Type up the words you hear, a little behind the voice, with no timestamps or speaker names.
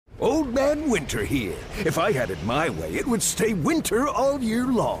Old Man Winter here. If I had it my way, it would stay winter all year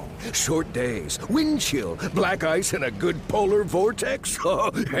long. Short days, wind chill, black ice, and a good polar vortex.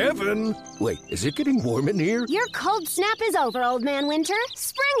 Oh, heaven! Wait, is it getting warm in here? Your cold snap is over, Old Man Winter.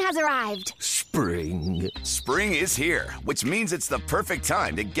 Spring has arrived. Spring. Spring is here, which means it's the perfect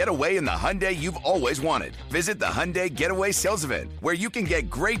time to get away in the Hyundai you've always wanted. Visit the Hyundai Getaway Sales Event, where you can get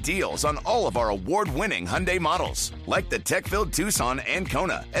great deals on all of our award-winning Hyundai models, like the tech-filled Tucson and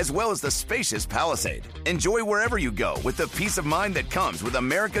Kona, as well as the spacious Palisade. Enjoy wherever you go with the peace of mind that comes with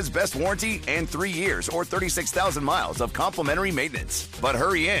America's best warranty and 3 years or 36,000 miles of complimentary maintenance. But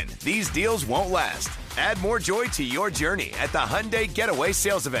hurry in, these deals won't last. Add more joy to your journey at the Hyundai Getaway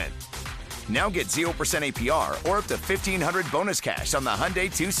Sales Event. Now get 0% APR or up to $1,500 bonus cash on the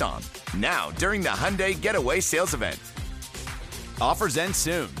Hyundai Tucson. Now, during the Hyundai Getaway Sales Event. Offers end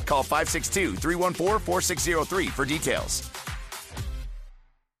soon. Call 562-314-4603 for details.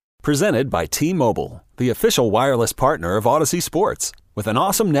 Presented by T-Mobile, the official wireless partner of Odyssey Sports. With an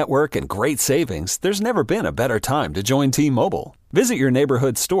awesome network and great savings, there's never been a better time to join T-Mobile. Visit your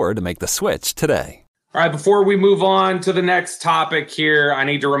neighborhood store to make the switch today. All right, before we move on to the next topic here, I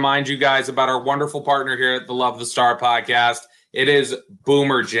need to remind you guys about our wonderful partner here at the Love the Star podcast. It is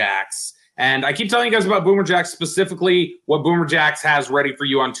Boomer Jacks. And I keep telling you guys about Boomer Jacks, specifically what Boomer Jacks has ready for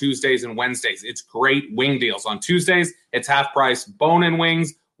you on Tuesdays and Wednesdays. It's great wing deals. On Tuesdays, it's half-price bone-in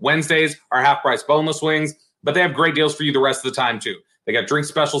wings. Wednesdays are half-price boneless wings. But they have great deals for you the rest of the time, too. They got drink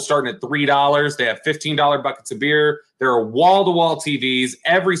specials starting at $3. They have $15 buckets of beer. There are wall-to-wall TVs.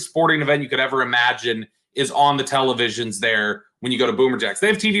 Every sporting event you could ever imagine is on the televisions there when you go to Boomer Jacks. They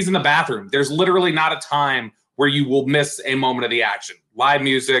have TVs in the bathroom. There's literally not a time where you will miss a moment of the action. Live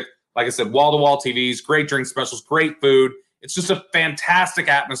music, like I said, wall-to-wall TVs, great drink specials, great food. It's just a fantastic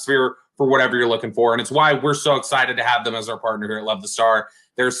atmosphere for whatever you're looking for, and it's why we're so excited to have them as our partner here at Love the Star.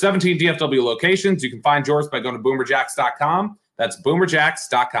 There are 17 DFW locations. You can find yours by going to boomerjacks.com. That's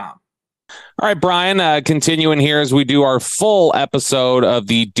boomerjacks.com. All right, Brian, continuing here as we do our full episode of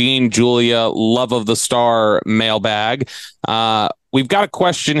the Dean Julia Love of the Star mailbag. We've got a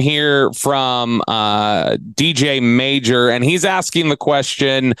question here from DJ Major, and he's asking the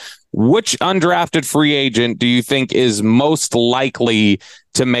question, which undrafted free agent do you think is most likely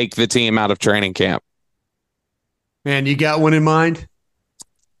to make the team out of training camp? Man, you got one in mind?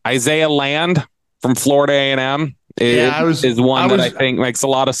 Isaiah Land from Florida A&M is one that I think makes a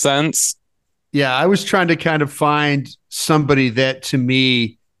lot of sense. Yeah, I was trying to kind of find somebody that, to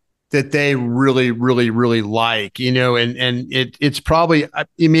me, that they really, really, really like, and it's probably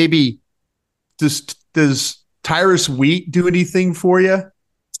maybe does Tyrus Wheat do anything for you?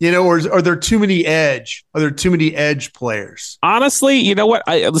 Or are there too many edge? Are there too many edge players? Honestly, you know what?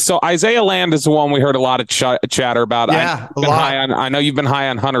 So Isaiah Land is the one we heard a lot of chatter about. Yeah, I know you've been high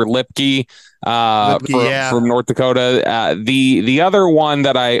on Hunter Lipke, from North Dakota. The other one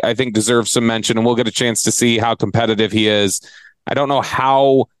that I think deserves some mention, and we'll get a chance to see how competitive he is. I don't know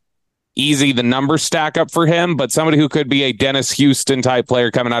how easy the numbers stack up for him, but somebody who could be a Dennis Houston type player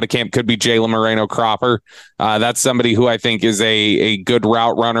coming out of camp could be Jalen Moreno Cropper. That's somebody who I think is a good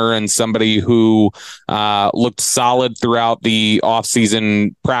route runner and somebody who looked solid throughout the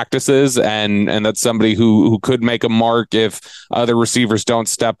offseason practices, and that's somebody who could make a mark if other receivers don't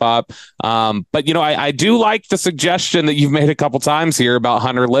step up. But I do like the suggestion that you've made a couple times here about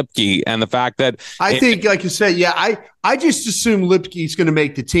Hunter Lipke and the fact that I think, like you said, I just assume Lipke's going to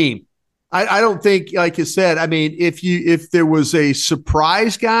make the team. I don't think, like you said, I mean, if there was a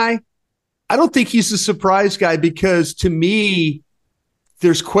surprise guy, I don't think he's a surprise guy, because to me,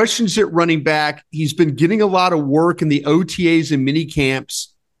 there's questions at running back. He's been getting a lot of work in the OTAs and mini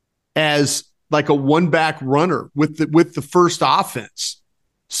camps as like a one-back runner with the first offense.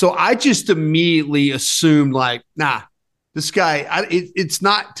 So I just immediately assumed this guy, it's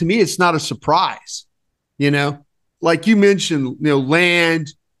not, to me, it's not a surprise, like you mentioned,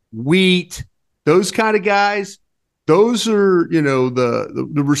 Land, Wheat, those kind of guys, those are,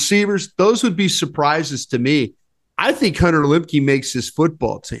 the receivers, those would be surprises to me. I think Hunter Lipke makes his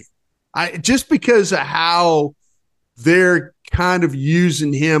football team. Just because of how they're kind of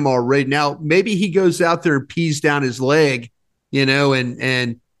using him already. Now, maybe he goes out there and pees down his leg,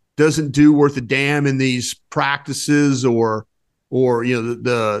 and doesn't do worth a damn in these practices or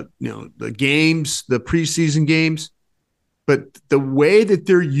the games, the preseason games. But the way that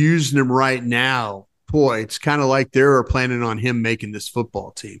they're using him right now, boy, it's kind of like they're planning on him making this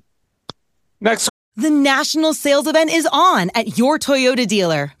football team. Next The national sales event is on at your Toyota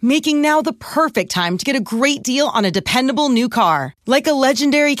dealer, making now the perfect time to get a great deal on a dependable new car. Like a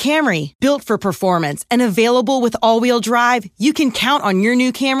legendary Camry, built for performance and available with all-wheel drive, you can count on your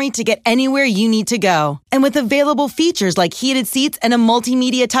new Camry to get anywhere you need to go. And with available features like heated seats and a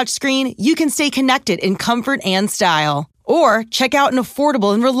multimedia touchscreen, you can stay connected in comfort and style. Or check out an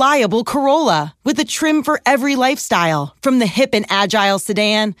affordable and reliable Corolla with a trim for every lifestyle, from the hip and agile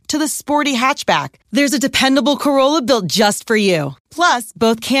sedan to the sporty hatchback. There's a dependable Corolla built just for you. Plus,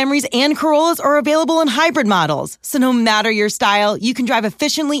 both Camrys and Corollas are available in hybrid models, so no matter your style, you can drive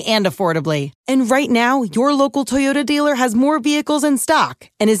efficiently and affordably. And right now, your local Toyota dealer has more vehicles in stock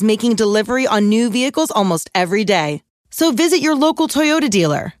and is making delivery on new vehicles almost every day. So visit your local Toyota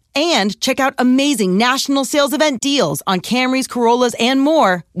dealer. And check out amazing national sales event deals on Camrys, Corollas, and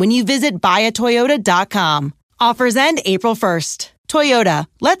more when you visit buyatoyota.com. Offers end April 1st. Toyota,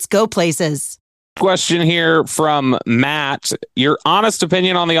 let's go places. Question here from Matt. Your honest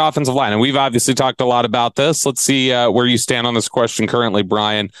opinion on the offensive line. And we've obviously talked a lot about this. Let's see where you stand on this question currently,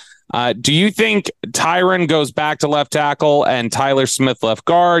 Brian. Do you think Tyron goes back to left tackle and Tyler Smith left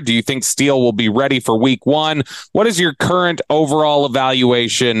guard? Do you think Steele will be ready for week 1? What is your current overall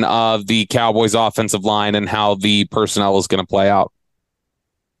evaluation of the Cowboys offensive line and how the personnel is going to play out?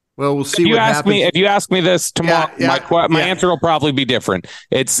 Well, we'll see what happens. If you ask me this tomorrow, my answer will probably be different.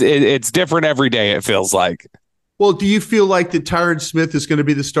 It's different every day, it feels like. Well, do you feel like that Tyron Smith is going to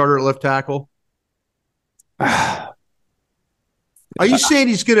be the starter at left tackle? Are you saying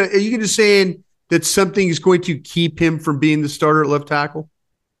are you going to saying that something is going to keep him from being the starter at left tackle?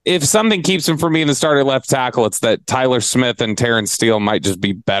 If something keeps him from being the starter at left tackle, it's that Tyler Smith and Terrence Steele might just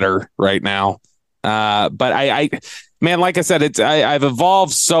be better right now. But man, like I said, I've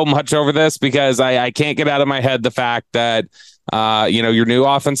evolved so much over this because I can't get out of my head the fact that your new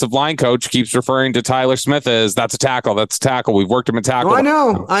offensive line coach keeps referring to Tyler Smith as that's a tackle. We've worked him at tackle. Oh, I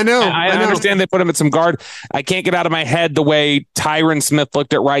know. I understand they put him at some guard. I can't get out of my head the way Tyron Smith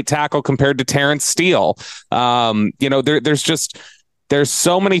looked at right tackle compared to Terrence Steele. There's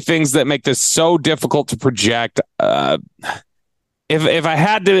so many things that make this so difficult to project. If I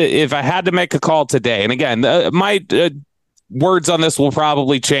had to make a call today, and again, my words on this will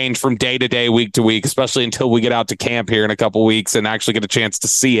probably change from day to day, week to week, especially until we get out to camp here in a couple weeks and actually get a chance to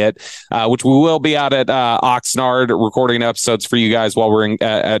see it, which we will be out at Oxnard recording episodes for you guys while we're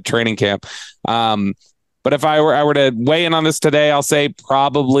at training camp. But if I were to weigh in on this today, I'll say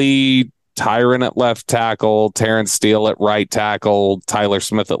probably Tyron at left tackle, Terrence Steele at right tackle, Tyler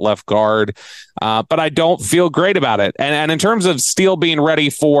Smith at left guard. But I don't feel great about it. And in terms of Steele being ready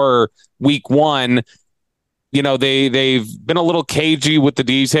for week 1, they've been a little cagey with the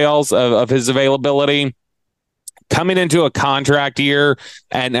details of his availability. Coming into a contract year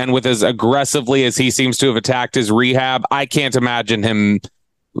and with as aggressively as he seems to have attacked his rehab, I can't imagine him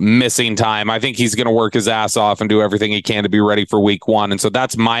missing time. I think he's going to work his ass off and do everything he can to be ready for week 1. And so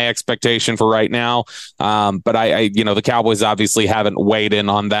that's my expectation for right now. But the Cowboys obviously haven't weighed in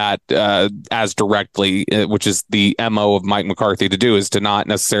on that as directly, which is the MO of Mike McCarthy to do, is to not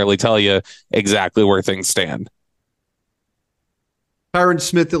necessarily tell you exactly where things stand. Tyron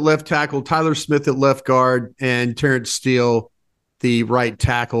Smith at left tackle, Tyler Smith at left guard, and Terrence Steele, the right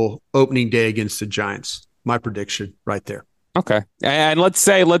tackle, opening day against the Giants. My prediction right there. Okay. And let's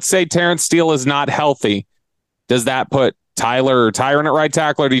say Terrence Steele is not healthy. Does that put Tyler or Tyron at right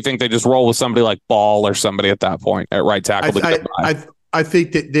tackle, or do you think they just roll with somebody like Ball or somebody at that point at right tackle? I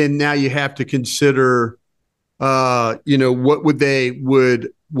think that then now you have to consider, what will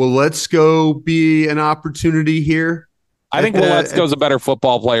Let's Go be an opportunity here? I think Let's Go's a better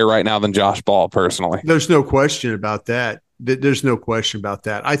football player right now than Josh Ball, personally. There's no question about that.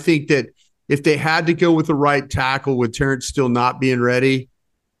 I think that if they had to go with the right tackle with Terrence Steele not being ready,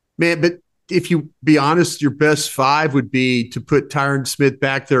 man, but if you be honest, your best 5 would be to put Tyron Smith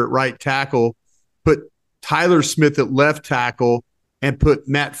back there at right tackle, put Tyler Smith at left tackle, and put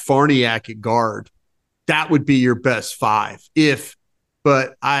Matt Farniak at guard. That would be your best 5.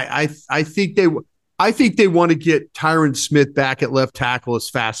 But I think they want to get Tyron Smith back at left tackle as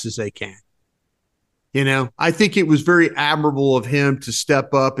fast as they can. I think it was very admirable of him to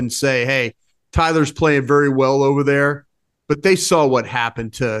step up and say, hey, Tyler's playing very well over there, but they saw what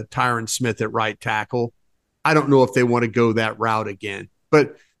happened to Tyron Smith at right tackle. I don't know if they want to go that route again,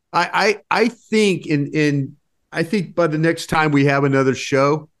 but I think I think by the next time we have another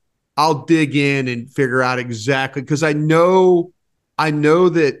show, I'll dig in and figure out exactly, because I know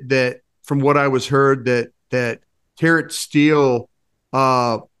that from what I was heard that Terrence Steele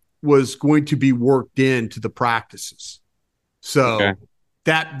was going to be worked into the practices. So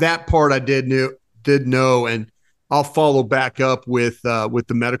that part I did know, and I'll follow back up with the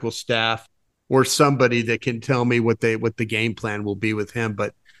medical staff or somebody that can tell me what the game plan will be with him.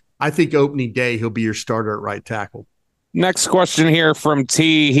 But I think opening day he'll be your starter at right tackle. Next question here from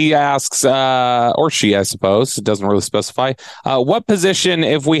T. He asks, or she, I suppose, it doesn't really specify, what position,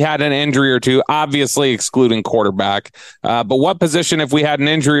 if we had an injury or two, obviously excluding quarterback, but what position, if we had an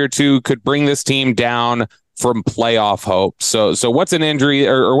injury or two, could bring this team down from playoff hope? So what's an injury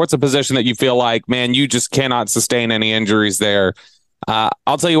or what's a position that you feel like, man, you just cannot sustain any injuries there?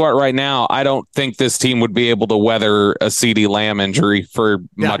 I'll tell you what, right now, I don't think this team would be able to weather a CeeDee Lamb injury for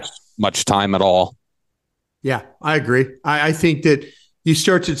much time at all. Yeah, I agree. I think that you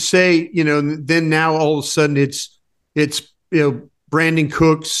start to say, then now all of a sudden it's Brandon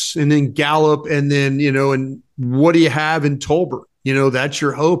Cooks and then Gallup and then, and what do you have in Tolbert? That's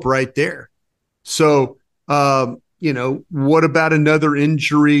your hope right there. So, what about another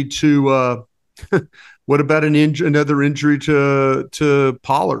injury to another injury to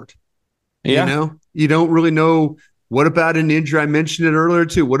Pollard? Yeah. You don't really know. What about an injury? I mentioned it earlier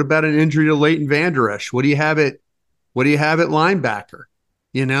too. What about an injury to Leighton Vander Esch? What do you have at linebacker?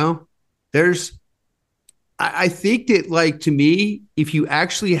 I think that, to me, if you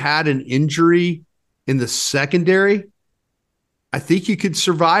actually had an injury in the secondary, I think you could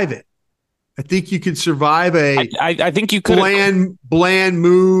survive it. I think you could survive I think you could bland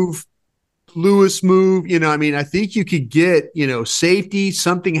move, Lewis move. I think you could get, safety.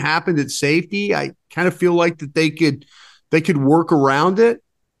 Something happened at safety. I kind of feel like that they could work around it.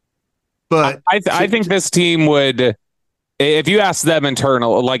 But I think this team would, if you ask them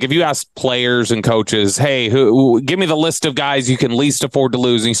internal, like if you ask players and coaches, hey, who give me the list of guys you can least afford to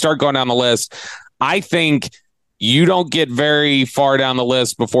lose, and you start going down the list, I think you don't get very far down the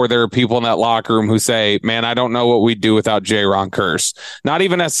list before there are people in that locker room who say, man, I don't know what we'd do without Jaron Kearse. Not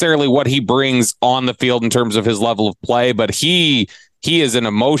even necessarily what he brings on the field in terms of his level of play, but he is an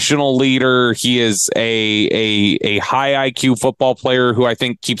emotional leader. He is a high IQ football player who I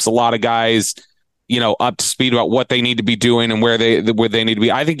think keeps a lot of guys, up to speed about what they need to be doing and where they need to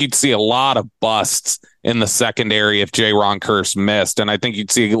be. I think you'd see a lot of busts in the secondary if Jaron Kearse missed. And I think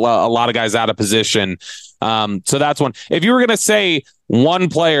you'd see a lot of guys out of position. So that's one. If you were going to say one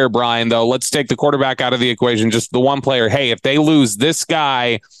player, Brian, though, let's take the quarterback out of the equation, just the one player. Hey, if they lose this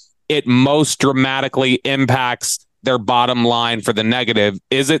guy, it most dramatically impacts their bottom line for the negative.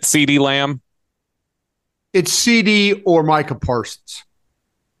 Is it CeeDee Lamb? It's CeeDee or Micah Parsons.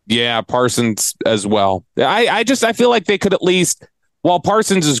 Yeah, Parsons as well. I feel like they could at least, while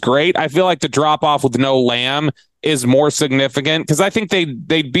Parsons is great, I feel like the drop off with no Lamb is more significant because I think they'd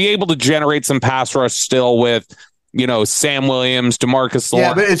be able to generate some pass rush still with, Sam Williams, DeMarcus Lawrence.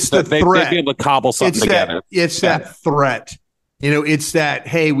 Yeah, but it's the threat. They'd be able to cobble something together. That threat. It's that,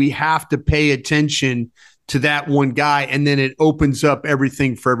 hey, we have to pay attention to that one guy, and then it opens up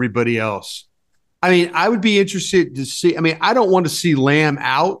everything for everybody else. I would be interested to see. I don't want to see Lamb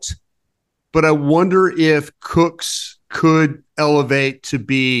out, but I wonder if Cooks could elevate to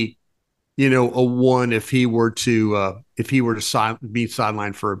be, a one if he were to be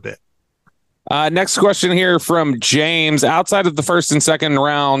sidelined for a bit. Next question here from James. Outside of the first and second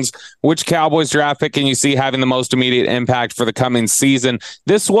rounds, which Cowboys draft pick can you see having the most immediate impact for the coming season?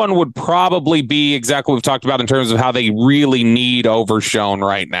 This one would probably be exactly what we've talked about in terms of how they really need Overshown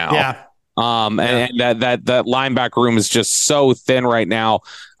right now. Yeah. And that linebacker room is just so thin right now.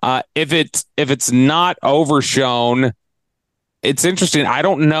 If it's not Overshown, it's interesting. I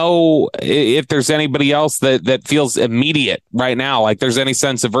don't know if there's anybody else that feels immediate right now. Like there's any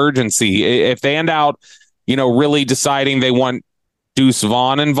sense of urgency. If they end out, really deciding they want Deuce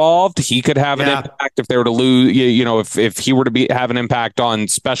Vaughn involved, he could have an impact if they were to lose. If he were to have an impact on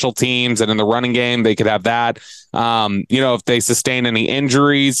special teams and in the running game, they could have that. If they sustain any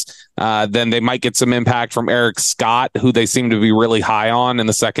injuries, then they might get some impact from Eric Scott, who they seem to be really high on in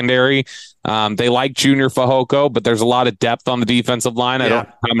the secondary. They like Junior Fehoko, but there's a lot of depth on the defensive line. I don't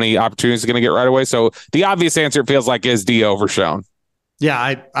know how many opportunities are going to get right away. So the obvious answer, it feels like, is D. Overshown.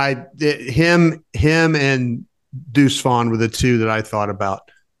 Yeah, him and Deuce Vaughn were the two that I thought about,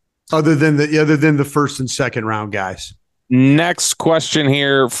 other than the first and second round guys. Next question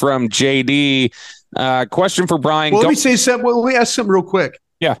here from JD. Question for Brian. Well, let me say something. Let me ask something real quick.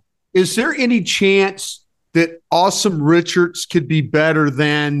 Yeah. Is there any chance that Awesome Richards could be better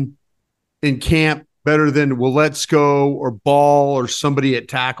than in camp, better than Waletzko or Ball or somebody at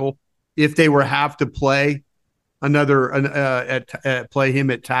tackle if they were have to play play him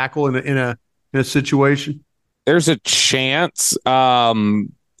at tackle in a situation? There's a chance.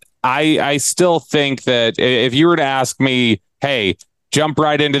 I still think that if you were to ask me, hey, jump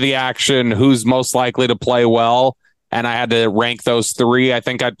right into the action, who's most likely to play well, and I had to rank those three, I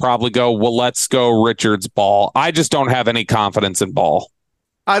think I'd probably go Weletsko, Richards, Ball. I just don't have any confidence in Ball.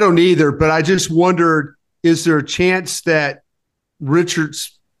 I don't either, but I just wondered, is there a chance that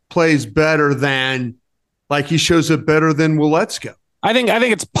Richards plays better than, like he shows up better than Weletsko? I think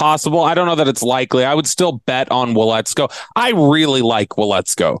it's possible. I don't know that it's likely. I would still bet on Weletsko. I really like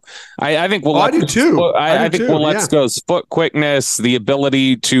Weletsko. I think Weletsko. I do too. I think Weletsko's foot quickness, the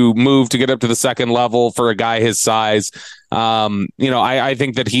ability to move to get up to the second level for a guy his size. I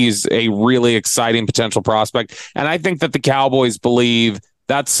think that he's a really exciting potential prospect, and I think that the Cowboys believe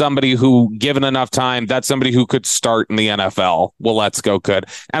that's somebody who, given enough time, that's somebody who could start in the NFL. Weletsko could.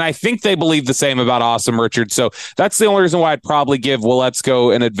 And I think they believe the same about Asim Richards. So that's the only reason why I'd probably give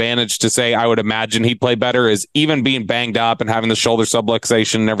Weletsko an advantage to say I would imagine he'd play better, is even being banged up and having the shoulder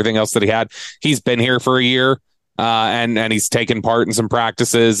subluxation and everything else that he had. He's been here for a year. And he's taken part in some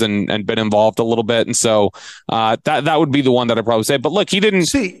practices and been involved a little bit. And so that would be the one that I'd probably say. But look, he didn't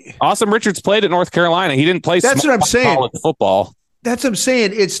see. Asim Richards played at North Carolina. He didn't play that's what I'm saying. College football. That's what I'm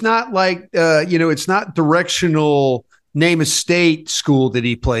saying. It's not like, it's not directional name a state school that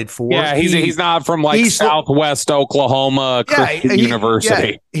he played for. Yeah, he's not from Southwest Oklahoma Christian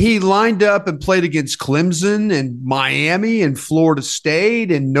University. Yeah, he lined up and played against Clemson and Miami and Florida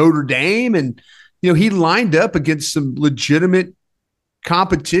State and Notre Dame. And, he lined up against some legitimate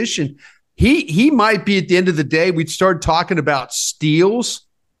competition. He might be, at the end of the day, we'd start talking about steals,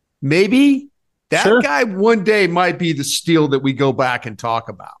 maybe. That guy one day might be the steal that we go back and talk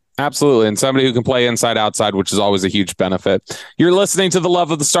about. Absolutely. And somebody who can play inside outside, which is always a huge benefit. You're listening to the Love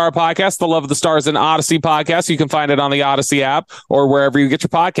of the Star podcast. The Love of the Star is an Odyssey podcast. You can find it on the Odyssey app or wherever you get your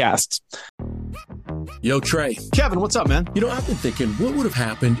podcasts. Yo, Trey. Kevin, what's up, man? I've been thinking, what would have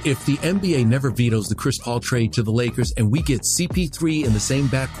happened if the NBA never vetoes the Chris Paul trade to the Lakers and we get CP3 in the same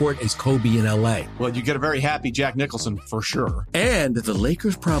backcourt as Kobe in LA? Well, you get a very happy Jack Nicholson for sure. And the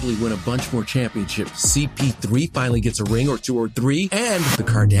Lakers probably win a bunch more championships. CP3 finally gets a ring or two or three, and the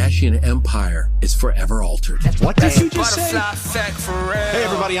Kardashian empire is forever altered. What did you just say? Hey,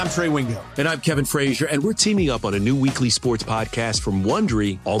 everybody, I'm Trey Wingo. And I'm Kevin Frazier, and we're teaming up on a new weekly sports podcast from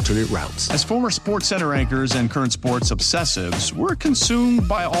Wondery, Alternate Routes. As former Sports Center anchors and current sports obsessives, we're consumed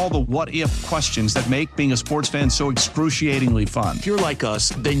by all the what-if questions that make being a sports fan so excruciatingly fun. If you're like us,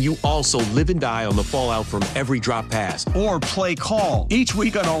 then you also live and die on the fallout from every drop pass. Or play call. Each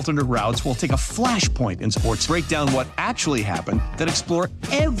week on Alternate Routes, we'll take a flashpoint in sports, break down what actually happened, then explore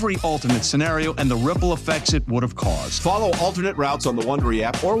every alternate scenario and the ripple effects it would have caused. Follow Alternate Routes on the Wondery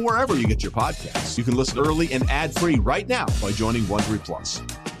app or wherever you get your podcasts. You can listen early and ad-free right now by joining Wondery Plus.